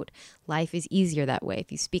the boat. Life is easier that way.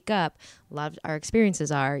 If you speak up, a lot of our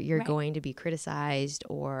experiences are you're going to be criticized,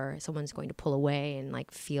 or someone's going to pull away and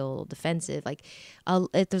like feel defensive. Like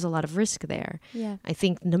there's a lot of risk there. Yeah. I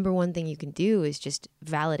think number one thing you can do is just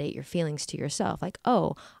validate your feelings to yourself. Like,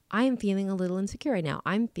 oh, I am feeling a little insecure right now.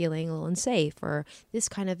 I'm feeling a little unsafe, or this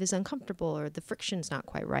kind of is uncomfortable, or the friction's not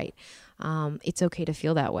quite right. It's okay to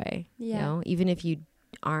feel that way. Yeah. You know, even if you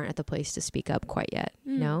aren't at the place to speak up quite yet,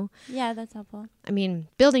 you know? Yeah, that's helpful. I mean,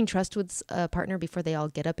 building trust with a partner before they all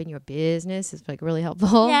get up in your business is like really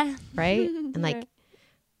helpful. Yeah. Right? And like,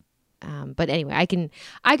 but anyway,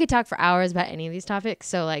 I could talk for hours about any of these topics.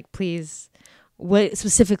 So like, please, what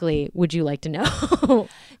specifically would you like to know?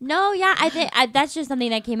 No, yeah, I think that's just something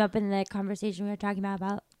that came up in the conversation we were talking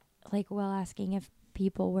about like Will asking if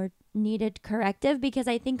people needed corrective, because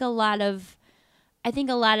I think a lot of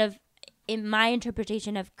in my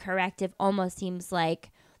interpretation of corrective almost seems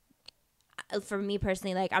like, for me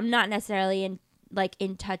personally, like I'm not necessarily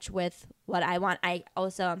in touch with what I want. I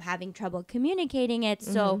also am having trouble communicating it.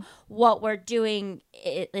 So what we're doing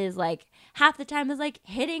is like half the time is like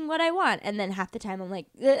hitting what I want, and then half the time I'm like,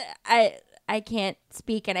 I can't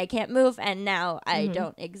speak and I can't move, and now I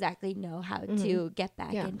don't exactly know how to get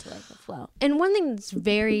back into like the flow. And one thing that's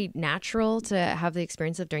very natural to have the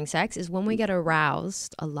experience of during sex is when we get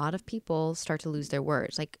aroused, a lot of people start to lose their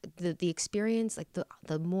words. Like the experience, like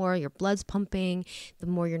the more your blood's pumping, the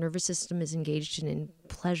more your nervous system is engaged in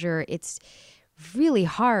pleasure, it's really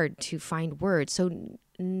hard to find words. So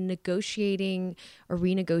negotiating or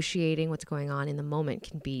renegotiating what's going on in the moment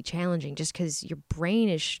can be challenging just because your brain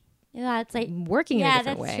is it's like working in a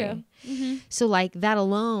different way. True. Mm-hmm. So like that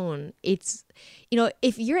alone, it's,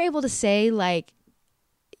 if you're able to say like,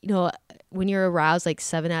 when you're aroused like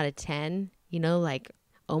 7 out of 10, like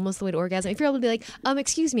almost the way to orgasm, if you're able to be like,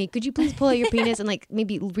 excuse me, could you please pull out your penis and like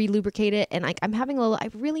maybe re-lubricate it, and like I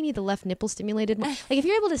really need the left nipple stimulated. Like if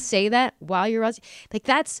you're able to say that while you're aroused, like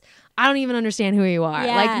I don't even understand who you are.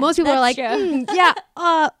 Like most people are like,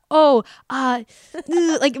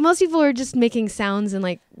 like most people are just making sounds and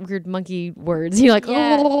like weird monkey words. You're like,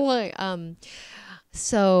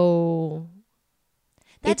 so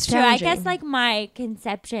that's true. I guess like my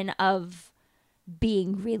conception of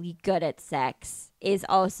being really good at sex is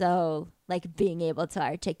also like being able to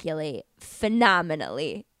articulate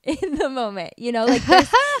phenomenally in the moment. Like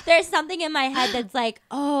there's something in my head that's like,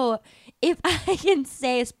 oh, if I can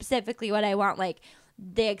say specifically what I want, like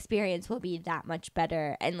the experience will be that much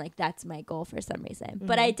better. And like, that's my goal for some reason. Mm-hmm.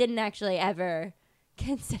 But I didn't actually ever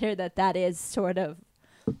consider that is sort of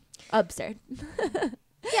absurd.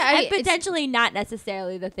 Yeah, and potentially not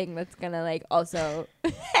necessarily the thing that's gonna like also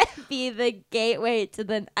be the gateway to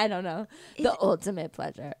the ultimate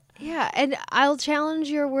pleasure. Yeah, and I'll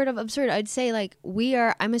challenge your word of absurd. I'd say like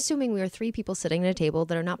I'm assuming we are 3 people sitting at a table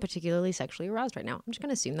that are not particularly sexually aroused right now. I'm just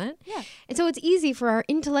gonna assume that. Yeah. And so it's easy for our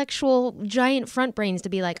intellectual giant front brains to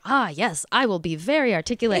be like, yes, I will be very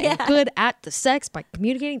articulate and good at the sex by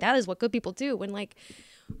communicating. That is what good people do. When like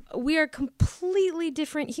we are completely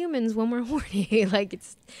different humans when we're horny. Like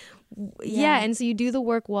it's, and so you do the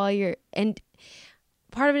work and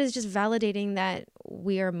part of it is just validating that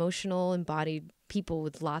we are emotional, embodied people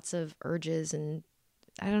with lots of urges, and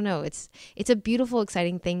I don't know, it's a beautiful,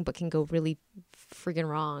 exciting thing, but can go really friggin'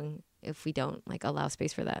 wrong if we don't like allow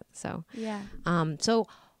space for that. So, so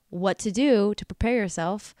what to do to prepare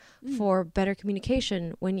yourself for better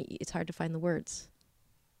communication when it's hard to find the words?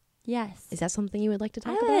 Yes. Is that something you would like to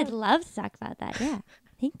talk about? I would love to talk about that. Yeah.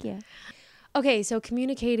 Thank you. Okay, so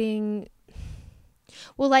communicating.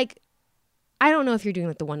 Well, like, I don't know if you're doing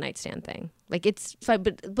like the one night stand thing. Like it's fine,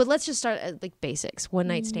 but let's just start at like basics. One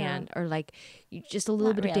night stand or like just a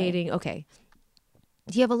little bit of dating. Okay.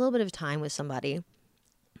 Do you have a little bit of time with somebody?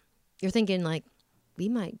 You're thinking like, we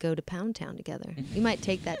might go to Pound Town together. We might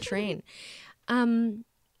take that train. I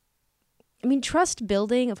mean, trust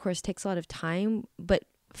building, of course, takes a lot of time, but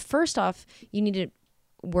first off, you need to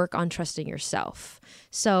work on trusting yourself.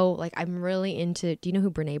 So like, I'm really into, do you know who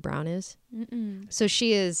Brene Brown is? Mm-mm. So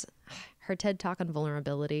she is, her TED Talk on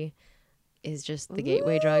vulnerability is just the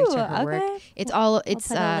gateway drug to her work.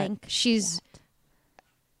 She's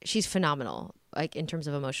phenomenal, like in terms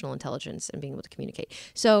of emotional intelligence and being able to communicate.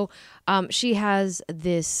 So she has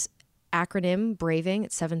this acronym, BRAVING.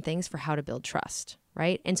 It's 7 things for how to build trust.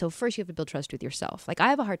 Right. And so first you have to build trust with yourself. Like I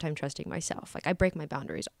have a hard time trusting myself. Like I break my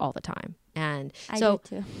boundaries all the time. And so, I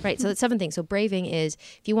do too. Right. So that's 7 things. So braving is,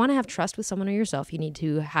 if you want to have trust with someone or yourself, you need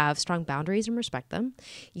to have strong boundaries and respect them.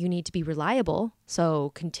 You need to be reliable.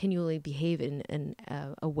 So continually behave in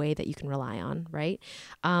a way that you can rely on. Right.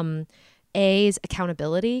 A is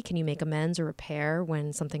accountability. Can you make amends or repair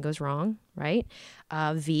when something goes wrong? Right.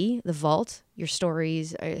 V, the vault, your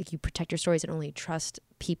stories, you protect your stories and only trust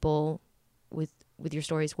people with your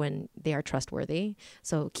stories when they are trustworthy.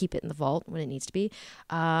 So keep it in the vault when it needs to be.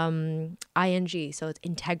 ING, so it's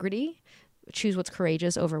integrity. Choose what's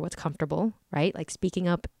courageous over what's comfortable, right? Like speaking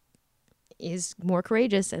up is more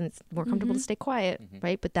courageous and it's more comfortable to stay quiet,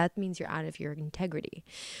 right? But that means you're out of your integrity.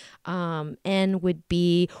 N would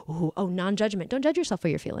be, non-judgment. Don't judge yourself for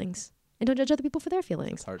your feelings. And don't judge other people for their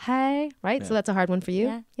feelings. Hey, right? Yeah. So that's a hard one for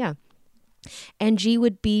you. Yeah. And G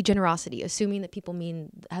would be generosity, assuming that people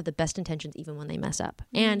have the best intentions even when they mess up,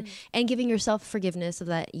 and giving yourself forgiveness of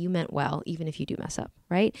that you meant well even if you do mess up,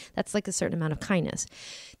 right? That's like a certain amount of kindness.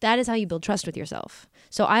 That is how you build trust with yourself.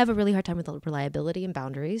 So I have a really hard time with reliability and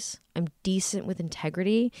boundaries. I'm decent with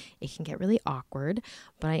integrity. It can get really awkward,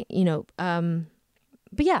 but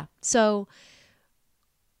but yeah. So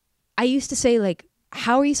I used to say like,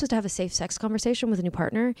 how are you supposed to have a safe sex conversation with a new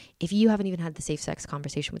partner if you haven't even had the safe sex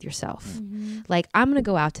conversation with yourself? Like, I'm going to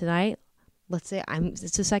go out tonight. Let's say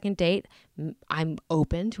it's a second date. I'm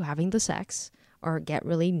open to having the sex or get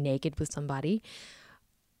really naked with somebody.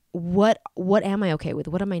 What am I okay with?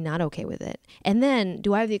 What am I not okay with it? And then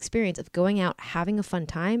do I have the experience of going out, having a fun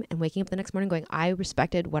time and waking up the next morning going, I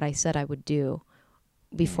respected what I said I would do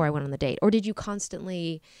before I went on the date? Or did you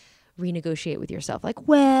constantly renegotiate with yourself, like,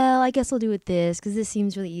 well, I guess I'll do it this because this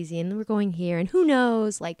seems really easy and we're going here and who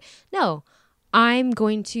knows? Like, no, I'm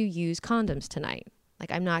going to use condoms tonight.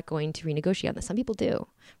 Like, I'm not going to renegotiate on this. Some people do,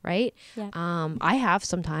 right? Yeah. I have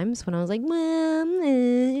sometimes when I was like,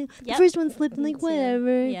 the first one slipped, and like,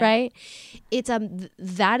 whatever, right? It's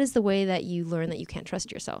that is the way that you learn that you can't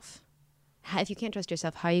trust yourself. If you can't trust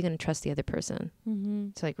yourself, how are you going to trust the other person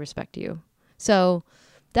to like respect you? So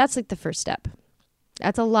that's like the first step.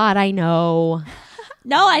 That's a lot, I know.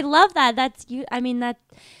 No, I love that. That's you. I mean, I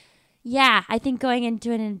think going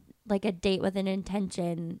into like a date with an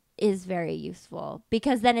intention is very useful,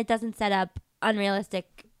 because then it doesn't set up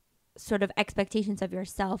unrealistic sort of expectations of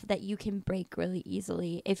yourself that you can break really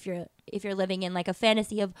easily if you're living in like a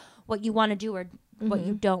fantasy of what you want to do or what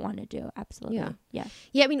you don't want to do. Absolutely. Yeah.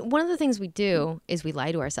 I mean, one of the things we do is we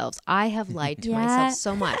lie to ourselves. I have lied to myself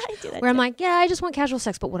so much where I'm like, I just want casual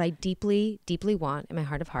sex, but what I deeply, deeply want in my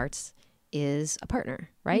heart of hearts is a partner,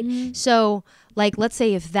 right? So like, let's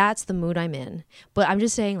say if that's the mood I'm in, but I'm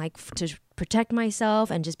just saying like to protect myself,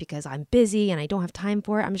 and just because I'm busy and I don't have time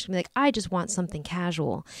for it, I'm just gonna be like, I just want something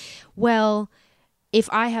casual. Well, if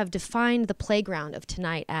I have defined the playground of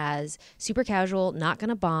tonight as super casual, not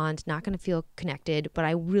gonna bond, not gonna feel connected, but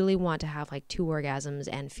I really want to have like 2 orgasms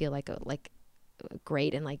and feel like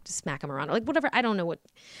great and like smack them around, or like whatever. I don't know what,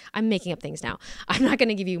 I'm making up things now. I'm not going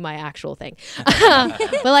to give you my actual thing.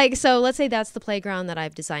 But like, so let's say that's the playground that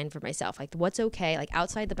I've designed for myself. Like what's okay, like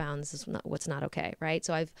outside the bounds is what's not okay, right?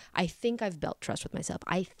 So I think I've built trust with myself.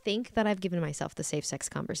 I think that I've given myself the safe sex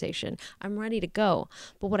conversation. I'm ready to go.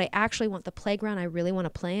 But what I actually want, the playground I really want to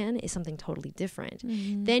play in, is something totally different.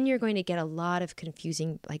 Then you're going to get a lot of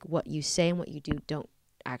confusing, like what you say and what you do don't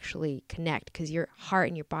actually connect, because your heart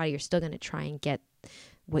and your body are still going to try and get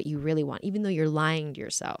what you really want, even though you're lying to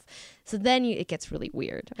yourself. So then it gets really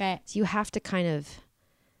weird. Right. So you have to kind of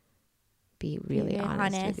be really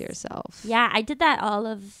honest with yourself. Yeah, I did that all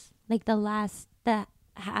of like the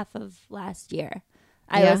half of last year.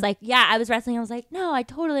 I was like, I was wrestling. I was like, no, I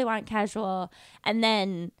totally want casual. And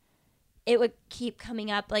then it would keep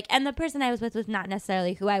coming up, like, and the person I was with was not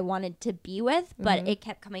necessarily who I wanted to be with, but it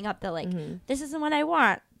kept coming up that like, this isn't what I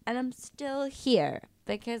want, and I'm still here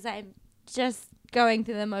because I'm just going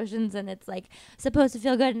through the motions, and it's like supposed to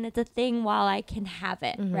feel good, and it's a thing while I can have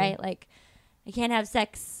it, right? Like, I can't have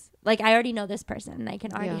sex, like, I already know this person, and I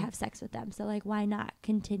can already have sex with them, so like, why not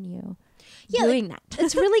continue doing that?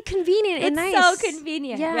 It's really convenient and nice. It's so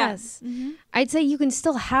convenient. Yes. I'd say you can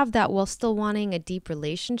still have that while still wanting a deep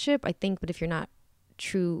relationship, I think, but if you're not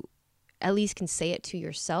true, at least can say it to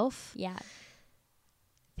yourself. Yeah.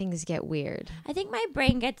 Things get weird. I think my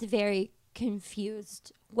brain gets very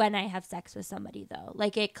confused when I have sex with somebody, though.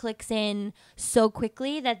 Like, it clicks in so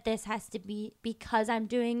quickly that this has to be, because I'm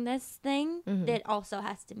doing this thing, that also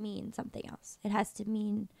has to mean something else. It has to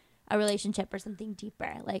mean a relationship or something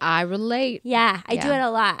deeper. Like, I relate. Yeah, I do it a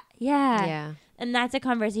lot. Yeah. Yeah. And that's a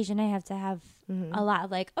conversation I have to have a lot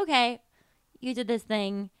of, like, okay, you did this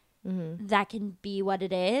thing. That can be what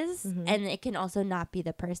it is, and it can also not be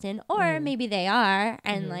the person, or maybe they are,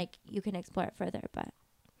 and like, you can explore it further. But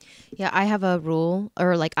yeah, I have a rule,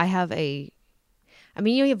 or like I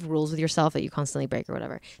mean, you have rules with yourself that you constantly break or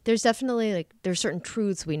whatever. There's definitely like, there's certain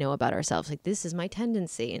truths we know about ourselves. Like, this is my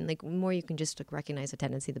tendency. And like, the more you can just like recognize a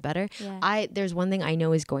tendency, the better. Yeah. There's one thing I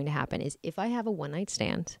know is going to happen is if I have a one night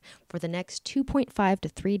stand for the next 2.5 to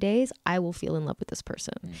 3 days, I will feel in love with this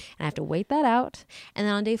person. And I have to wait that out. And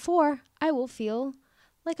then on day 4, I will feel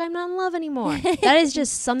like I'm not in love anymore. That is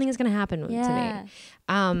just something that's going to happen to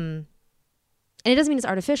me. And it doesn't mean it's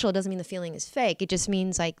artificial. It doesn't mean the feeling is fake. It just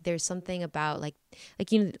means like there's something about like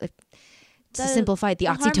you know, like, to simplify it, the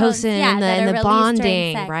oxytocin and the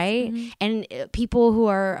bonding, right? And people who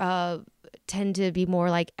are tend to be more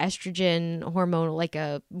like estrogen hormonal, like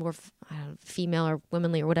a more female or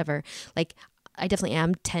womanly or whatever. Like, I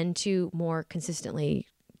definitely tend to more consistently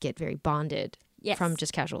get very bonded from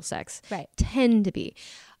just casual sex. Right. Tend to be.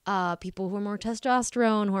 People who are more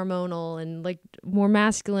testosterone hormonal and like more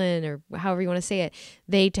masculine, or however you want to say it,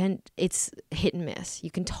 it's hit and miss. You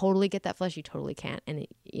can totally get that flesh, you totally can't. And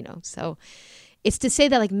so it's to say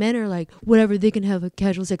that like men are like whatever, they can have a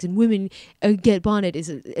casual sex and women get bonded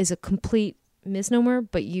is a complete misnomer.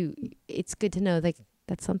 But it's good to know like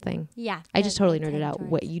that's something. Yeah. I just totally nerded out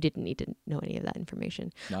what you didn't need to know any of that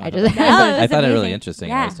information. No, I thought it really interesting.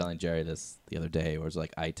 Yeah. I was telling Jerry this the other day, where it's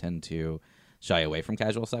like, I tend to shy away from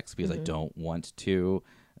casual sex because I don't want to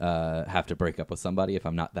have to break up with somebody if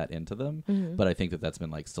I'm not that into them. But I think that's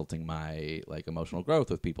been like stilting my like emotional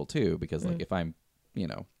growth with people too, because like if I'm,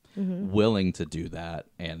 willing to do that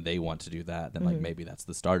and they want to do that, then like maybe that's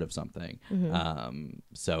the start of something.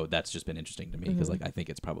 So that's just been interesting to me because like I think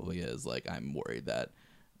it's probably is like I'm worried that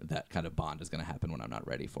that kind of bond is going to happen when I'm not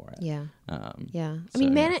ready for it. Yeah. Yeah. I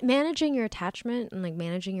mean, managing your attachment and like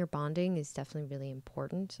managing your bonding is definitely really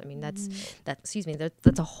important. I mean, that's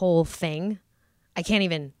a whole thing. I can't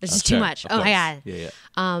even, there's just too much. Oh my God. Yeah.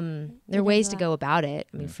 There are ways to go about it.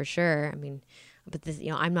 I mean, for sure. I mean, but this,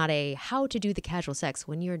 I'm not how to do the casual sex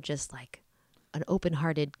when you're just like an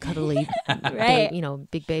open-hearted, cuddly,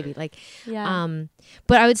 big baby. Like,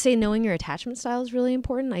 but I would say knowing your attachment style is really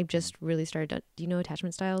important. I've just really started. Do you know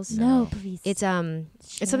attachment styles? No, please. It's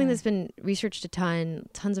it's something that's been researched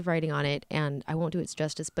tons of writing on it, and I won't do its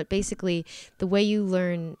justice. But basically, the way you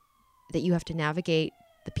learn that you have to navigate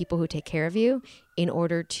the people who take care of you in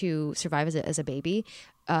order to survive as a baby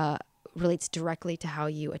relates directly to how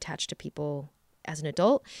you attach to people as an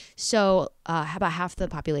adult. So about half the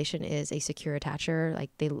population is a secure attacher. Like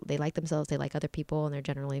they like themselves, they like other people, and they're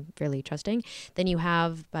generally fairly trusting. Then you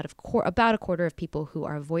have about a quarter of people who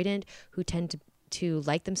are avoidant, who tend to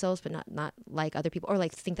like themselves but not like other people, or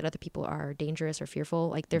like think that other people are dangerous or fearful.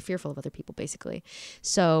 Like they're fearful of other people basically.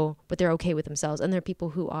 So but they're okay with themselves. And there are people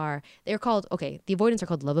who they're called, the avoidants are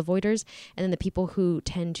called love avoiders, and then the people who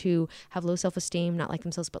tend to have low self-esteem, not like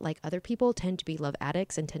themselves but like other people, tend to be love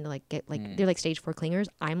addicts and tend to like get like they're like stage 4 clingers.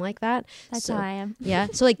 I'm like that. That's how I am. Yeah.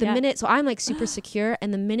 So like the minute, so I'm like super secure,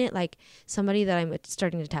 and the minute like somebody that I'm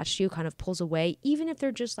starting to attach to kind of pulls away, even if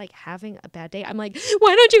they're just like having a bad day, I'm like,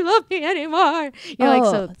 why don't you love me anymore?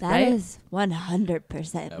 That is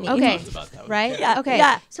 100% me. Okay. Right? Yeah. Okay.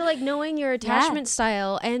 Yeah. So like knowing your attachment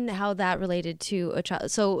style and how that related to a child.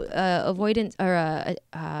 So avoidant or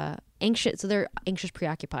anxious. So they're anxious,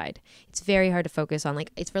 preoccupied. It's very hard to focus on.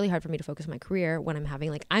 Like it's really hard for me to focus on my career when I'm having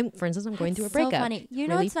for instance, I'm going through a breakup. So funny. You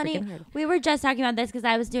know what's funny? We were just talking about this because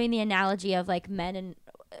I was doing the analogy of like men and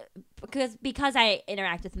because I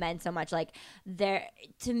interact with men so much, like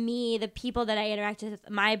to me, the people that I interact with,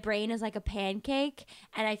 my brain is like a pancake,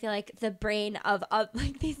 and I feel like the brain of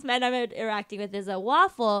like these men I'm interacting with is a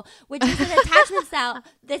waffle, which is an attachment style.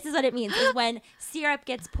 This is what it means: is when syrup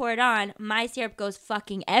gets poured on, my syrup goes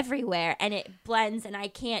fucking everywhere, and it blends, and I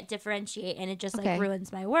can't differentiate, and it just like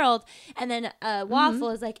ruins my world. And then a waffle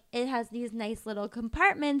is like it has these nice little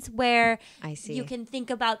compartments where you can think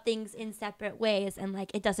about things in separate ways, and like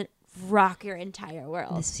it doesn't rock your entire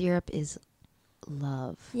world. The syrup is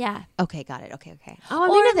love. Yeah. Okay, got it. Okay. Oh, I'm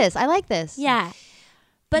into this. I like this. Yeah.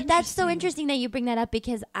 But that's so interesting that you bring that up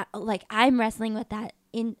because I'm wrestling with that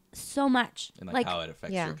in so much. And like how it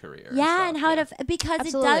affects your career. Yeah, and how because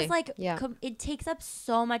Absolutely. It does it takes up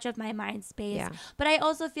so much of my mind space. Yeah. But I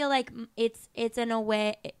also feel like it's in a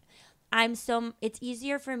way it's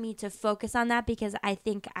easier for me to focus on that because I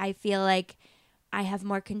feel like I have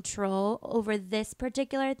more control over this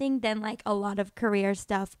particular thing than like a lot of career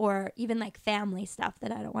stuff or even like family stuff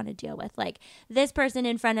that I don't want to deal with. Like this person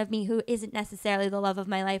in front of me who isn't necessarily the love of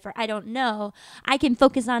my life or I don't know, I can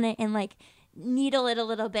focus on it and like needle it a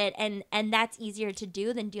little bit and that's easier to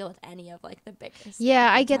do than deal with any of like the biggest.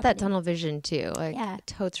 Yeah, I get that tunnel vision too. Like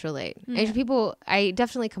totes relate. And people, I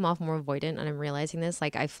definitely come off more avoidant and I'm realizing this.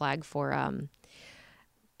 Like I flag for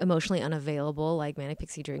emotionally unavailable, like manic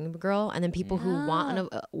pixie dream girl, and then people who want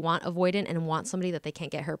avoidant and want somebody that they can't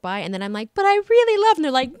get hurt by, and then I'm like, but I really love, and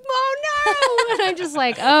they're like, oh no, and I'm just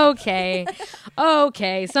like,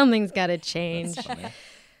 okay, something's got to change.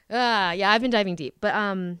 Yeah, I've been diving deep, but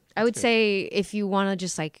I would say if you want to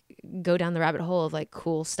just like go down the rabbit hole of like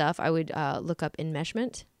cool stuff, I would look up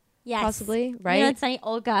enmeshment. Yes, possibly, right? You know, it's funny,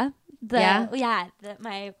 Olga.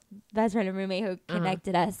 My best friend and roommate who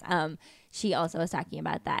connected us. She also was talking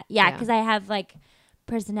about that. Yeah, because I have like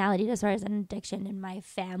personality disorders and addiction in my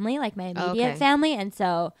family, like my immediate family, and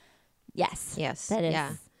so yes, that is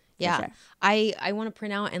Sure. I want to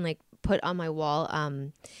print out and like put on my wall.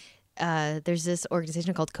 There's this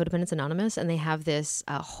organization called Codependents Anonymous, and they have this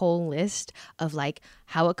whole list of like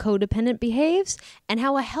how a codependent behaves and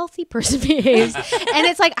how a healthy person behaves. And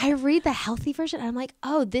it's like, I read the healthy version and I'm like,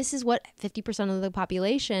 oh, this is what 50% of the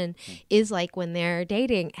population is like when they're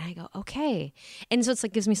dating. And I go, okay. And so it's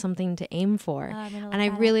like, gives me something to aim for. And I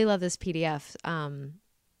really love this PDF.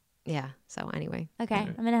 Yeah. So anyway. Okay.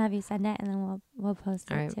 I'm going to have you send it and then we'll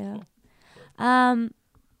post it too. Cool.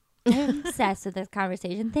 I'm obsessed with this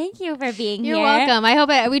conversation. Thank you for being here. You're welcome. I hope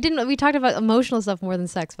we talked about emotional stuff more than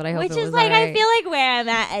sex, but I hope which it was is like right. I feel like where I'm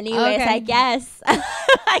at anyways. I guess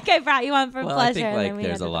like I brought you on for pleasure. I think like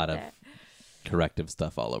there's a lot of corrective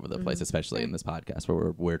stuff all over the place, especially in this podcast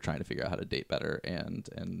where we're trying to figure out how to date better and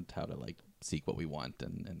how to like seek what we want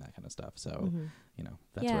and that kind of stuff. So you know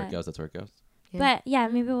that's where it goes. But yeah,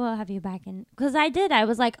 maybe we'll have you back in, because I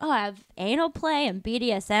was like, I have anal play and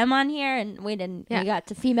BDSM on here, and we didn't. We got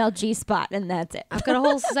to female G-spot, and that's it. I've got a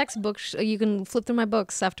whole sex book. You can flip through my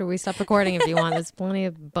books after we stop recording if you want. There's plenty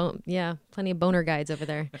of boner guides over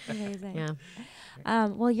there. Amazing. Yeah.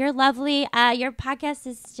 Well, you're lovely. Your podcast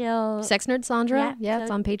is still Sex Nerd Sandra. Yeah,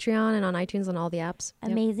 It's on Patreon and on iTunes and all the apps.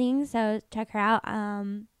 amazing. So check her out.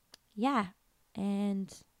 Yeah, and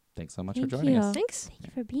thanks so much for joining us. Thanks. Thank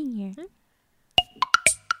you for being here.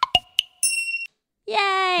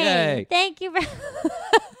 Yay! Thank you for.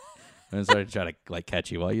 I'm sorry to try to like catch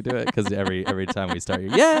you while you do it, because every time we start,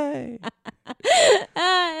 you're yay!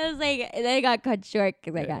 It was like they got cut short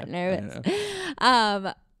because I got nervous.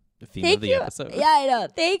 The theme of the episode. Yeah, I know.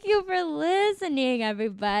 Thank you for listening,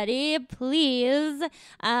 everybody. Please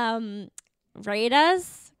rate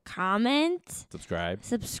us, comment, subscribe.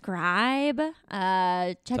 Check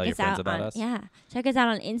us out on check us out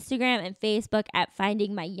on Instagram and Facebook at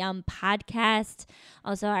Finding My Yum Podcast.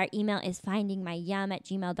 Also, our email is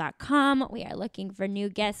findingmyyum@gmail.com. We are looking for new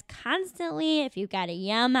guests constantly. If you've got a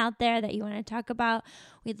yum out there that you want to talk about,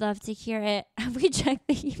 we'd love to hear it. Have we checked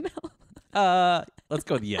the email? Let's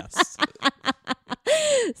go with yes.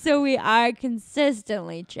 So we are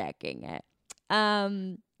consistently checking it.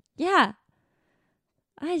 Yeah.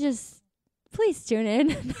 Please tune in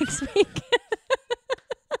next week.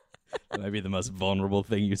 That might be the most vulnerable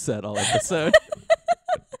thing you said all episode.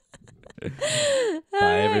 Bye,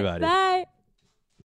 everybody. Bye.